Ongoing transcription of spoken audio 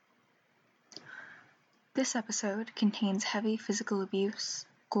This episode contains heavy physical abuse,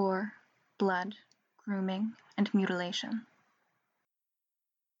 gore, blood, grooming, and mutilation.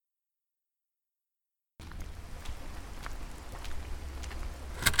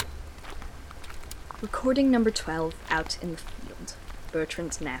 Recording number 12, out in the field.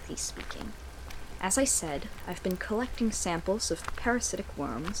 Bertrand Nathy speaking. As I said, I've been collecting samples of parasitic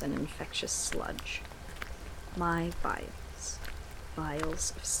worms and infectious sludge. My vials.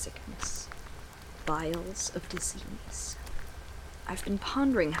 Vials of sickness. Vials of disease. I've been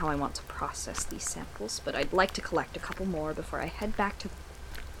pondering how I want to process these samples, but I'd like to collect a couple more before I head back to the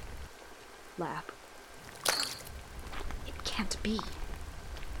lab. It can't be.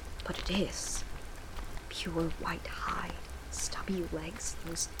 But it is. Pure white hide, stubby legs,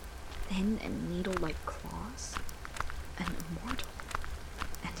 those thin and needle-like claws. An immortal.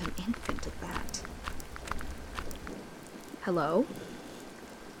 And an infant at that. Hello?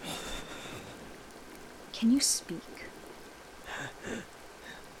 Can you speak?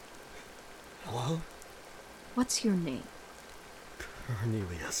 Hello? What's your name?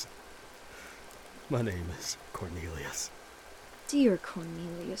 Cornelius. My name is Cornelius. Dear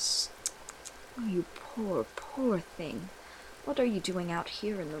Cornelius. Oh, you poor, poor thing. What are you doing out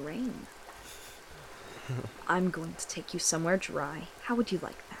here in the rain? I'm going to take you somewhere dry. How would you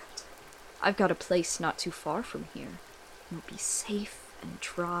like that? I've got a place not too far from here. It'll be safe and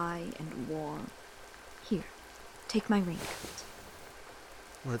dry and warm. Here, take my raincoat.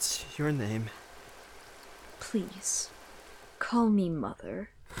 What's your name? Please, call me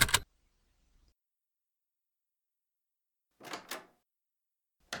Mother.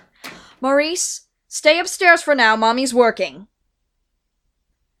 Maurice, stay upstairs for now. Mommy's working.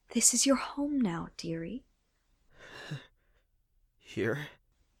 This is your home now, dearie. Here?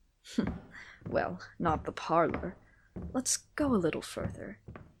 Well, not the parlor. Let's go a little further.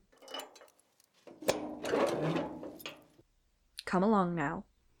 Come along now.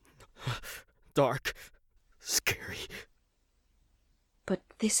 Dark. Scary. But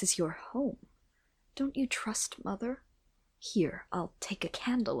this is your home. Don't you trust Mother? Here, I'll take a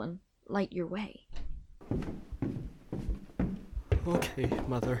candle and light your way. Okay,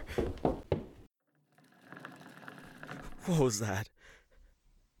 Mother. What was that?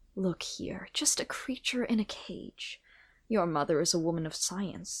 Look here, just a creature in a cage. Your mother is a woman of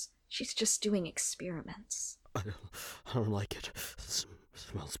science. She's just doing experiments. I don't like it.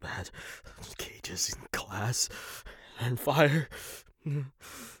 Smells bad. Cages in glass and fire.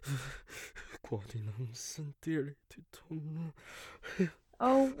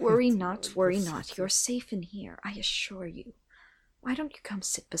 Oh, worry not, worry not. You're safe in here, I assure you. Why don't you come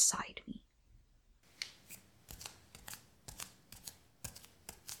sit beside me?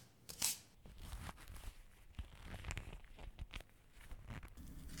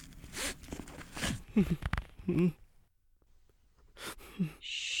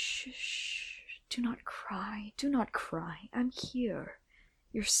 Shh. Do not cry. Do not cry. I'm here.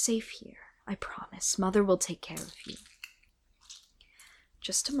 You're safe here. I promise. Mother will take care of you.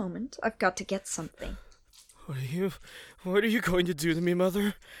 Just a moment. I've got to get something. What are you going to do to me,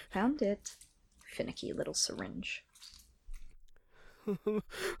 Mother? Found it. Finicky little syringe.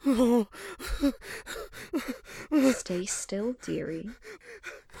 Stay still, dearie.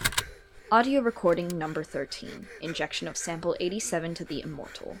 Audio recording number 13. Injection of sample 87 to the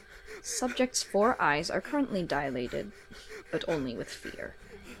immortal. Subject's 4 eyes are currently dilated, but only with fear.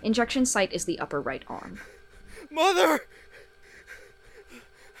 Injection site is the upper right arm. Mother!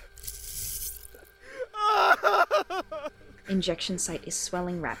 Injection site is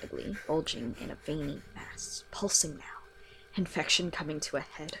swelling rapidly, bulging in a veiny mass, pulsing now. Infection coming to a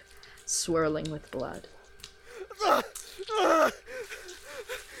head, swirling with blood.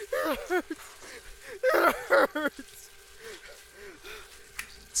 It hurts.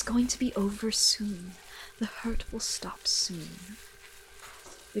 It's going to be over soon. The hurt will stop soon.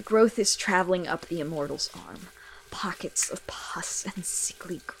 The growth is traveling up the immortal's arm. Pockets of pus and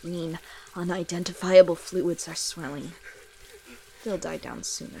sickly green, unidentifiable fluids are swelling. They'll die down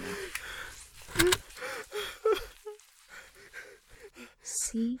soon enough.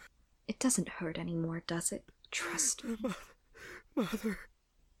 See? It doesn't hurt anymore, does it? Trust me. Mother.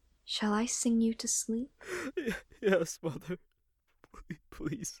 Shall I sing you to sleep? Yes, Mother.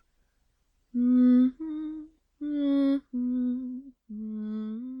 Please.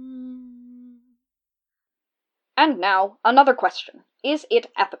 And now, another question. Is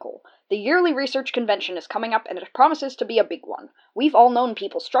it ethical? The yearly research convention is coming up, and it promises to be a big one. We've all known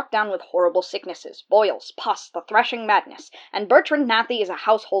people struck down with horrible sicknesses, boils, pus, the threshing madness, and Bertrand Nathy is a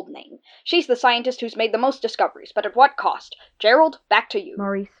household name. She's the scientist who's made the most discoveries, but at what cost? Gerald, back to you.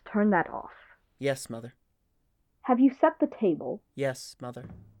 Maurice, turn that off. Yes, Mother. Have you set the table? Yes, Mother.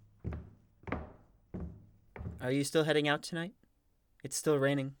 Are you still heading out tonight? It's still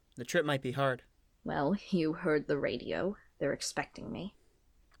raining. The trip might be hard. Well, you heard the radio. They're expecting me.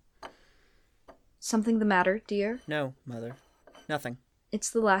 Something the matter, dear? No, Mother. Nothing.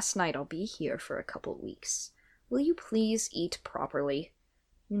 It's the last night I'll be here for a couple weeks. Will you please eat properly?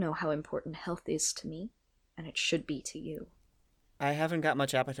 You know how important health is to me, and it should be to you. I haven't got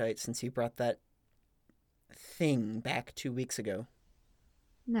much appetite since you brought that thing back 2 weeks ago.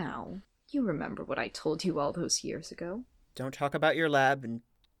 Now, you remember what I told you all those years ago. Don't talk about your lab, and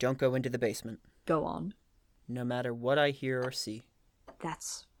don't go into the basement. Go on. No matter what I hear or see.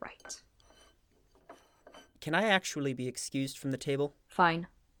 That's right. Can I actually be excused from the table? Fine.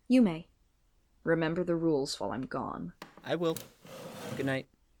 You may. Remember the rules while I'm gone. I will. Good night.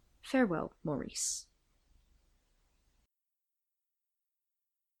 Farewell, Maurice.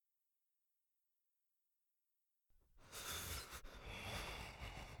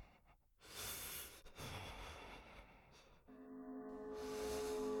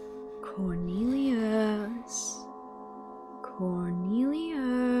 Cornelius.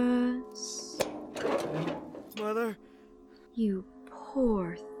 Cornelius. Mother? You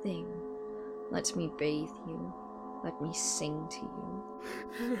poor thing. Let me bathe you. Let me sing to you.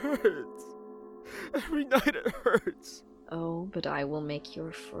 It hurts. Every night it hurts. Oh, but I will make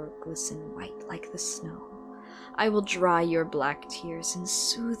your fur glisten white like the snow. I will dry your black tears and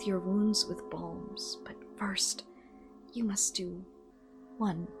soothe your wounds with balms. But first, you must do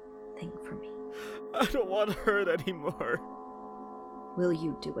one thing for me. I don't want to hurt anymore. Will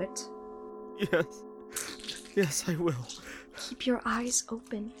you do it? Yes. Yes, I will. Keep your eyes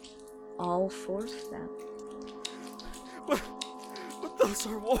open. All four of them. But those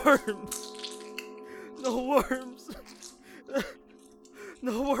are worms. No worms.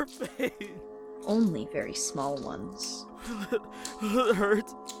 No more pain. Only very small ones. Will it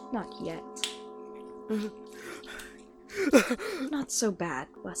hurt? Not yet. Not so bad,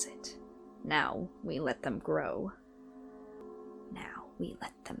 was it? Now we let them grow. Now we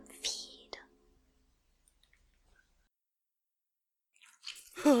let them feed.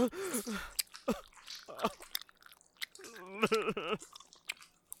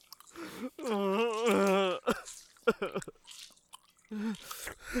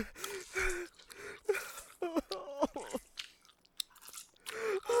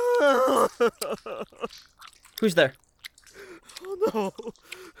 Who's there? Oh no.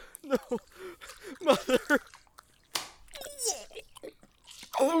 No. Mother.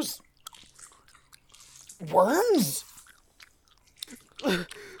 Those worms?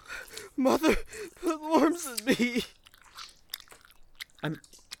 Mother, put worms in me.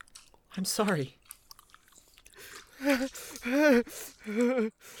 I'm sorry. I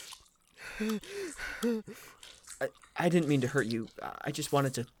didn't mean to hurt you. I just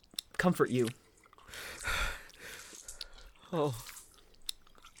wanted to comfort you. Oh,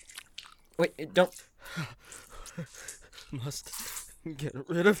 Wait, don't... must get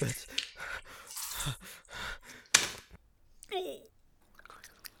rid of it.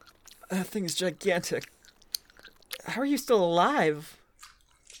 That thing is gigantic. How are you still alive?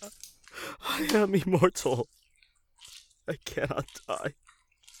 I am immortal. I cannot die.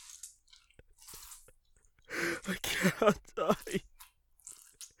 I cannot die.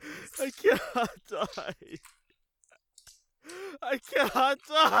 I cannot die. I cannot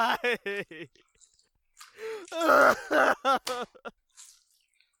die.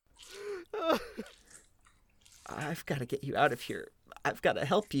 I've got to get you out of here. I've got to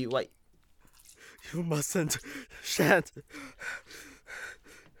help you. You mustn't. Shan't.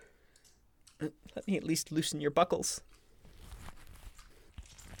 Let me at least loosen your buckles.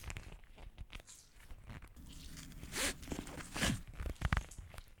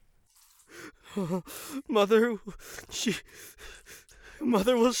 Mother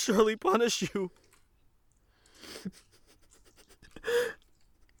will surely punish you.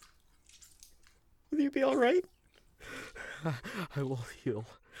 Will you be all right? I will heal.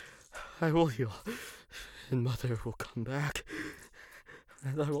 I will heal. And Mother will come back.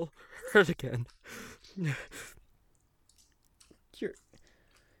 And I will hurt again. Your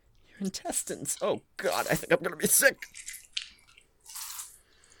intestines. Oh, God, I think I'm going to be sick.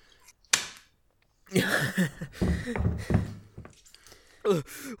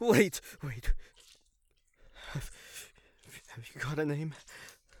 Wait. Have you got a name?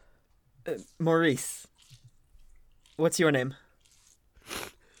 Maurice. What's your name?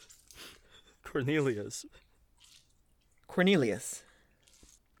 Cornelius. Cornelius.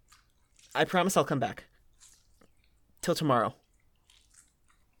 I promise I'll come back. Till tomorrow.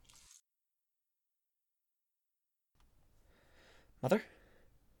 Mother?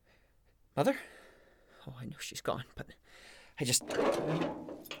 Mother? Oh, I know she's gone, but I just...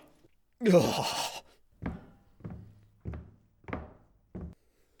 Ugh.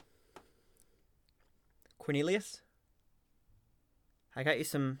 Cornelius? I got you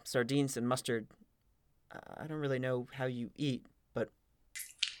some sardines and mustard. I don't really know how you eat, but...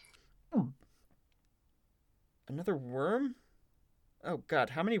 Another worm? Oh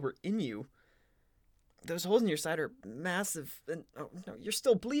god, how many were in you? Those holes in your side are massive, and oh no, you're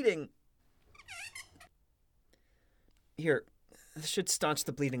still bleeding. Here, this should staunch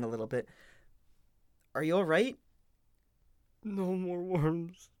the bleeding a little bit. Are you alright? No more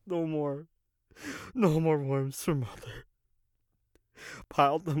worms. No more. No more worms for Mother.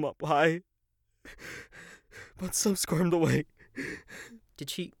 Piled them up high, but some squirmed away. Did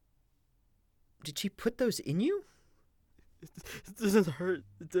she put those in you? It didn't hurt.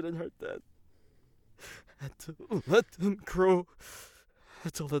 It didn't hurt then. I had to let them grow. I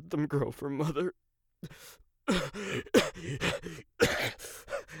had to let them grow for Mother.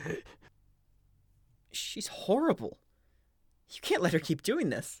 She's horrible. You can't let her keep doing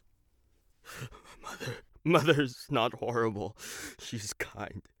this. Mother's not horrible. She's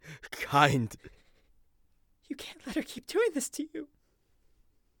kind. Kind. You can't let her keep doing this to you.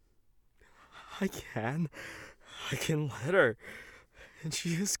 I can let her. And she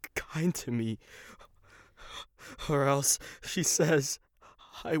is kind to me. Or else she says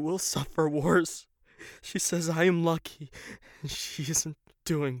I will suffer worse. She says I am lucky, and she isn't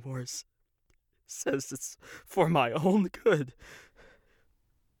doing worse. Says it's for my own good.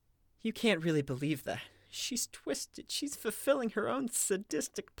 You can't really believe that. She's twisted. She's fulfilling her own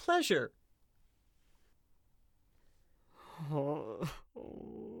sadistic pleasure. Oh,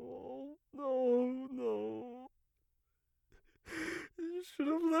 no. You should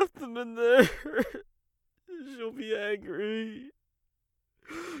have left them in there. She'll be angry.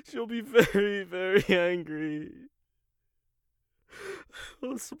 She'll be very, very angry. I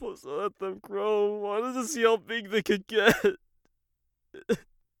was supposed to let them grow. I wanted to see how big they could get.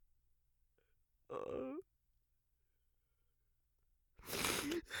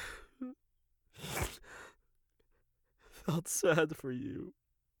 Felt sad for you.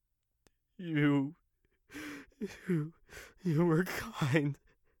 You were kind,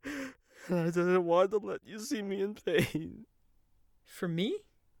 and I didn't want to let you see me in pain. For me?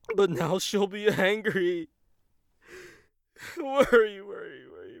 But now she'll be angry. Worry.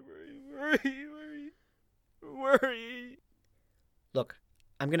 Look,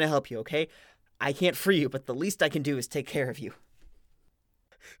 I'm gonna help you, okay? I can't free you, but the least I can do is take care of you.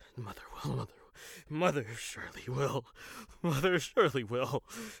 Mother surely will. Mother surely will.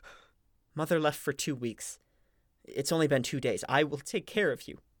 Mother left for 2 weeks. It's only been 2 days. I will take care of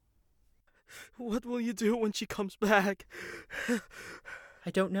you. What will you do when she comes back? I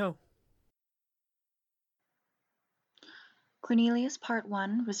don't know. Cornelius Part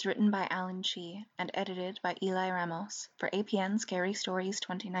 1 was written by Alan Chi and edited by Eli Ramos for APN Scary Stories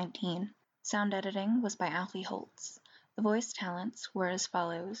 2019. Sound editing was by Alfie Holtz. The voice talents were as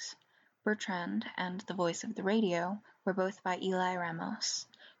follows. Bertrand and the voice of the radio were both by Eli Ramos.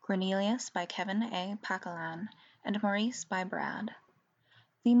 Cornelius by Kevin A. Pacalan, and Maurice by Brad.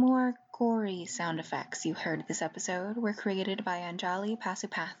 The more gory sound effects you heard this episode were created by Anjali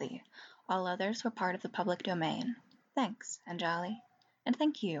Pasupathy. All others were part of the public domain. Thanks, Anjali, and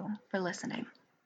thank you for listening.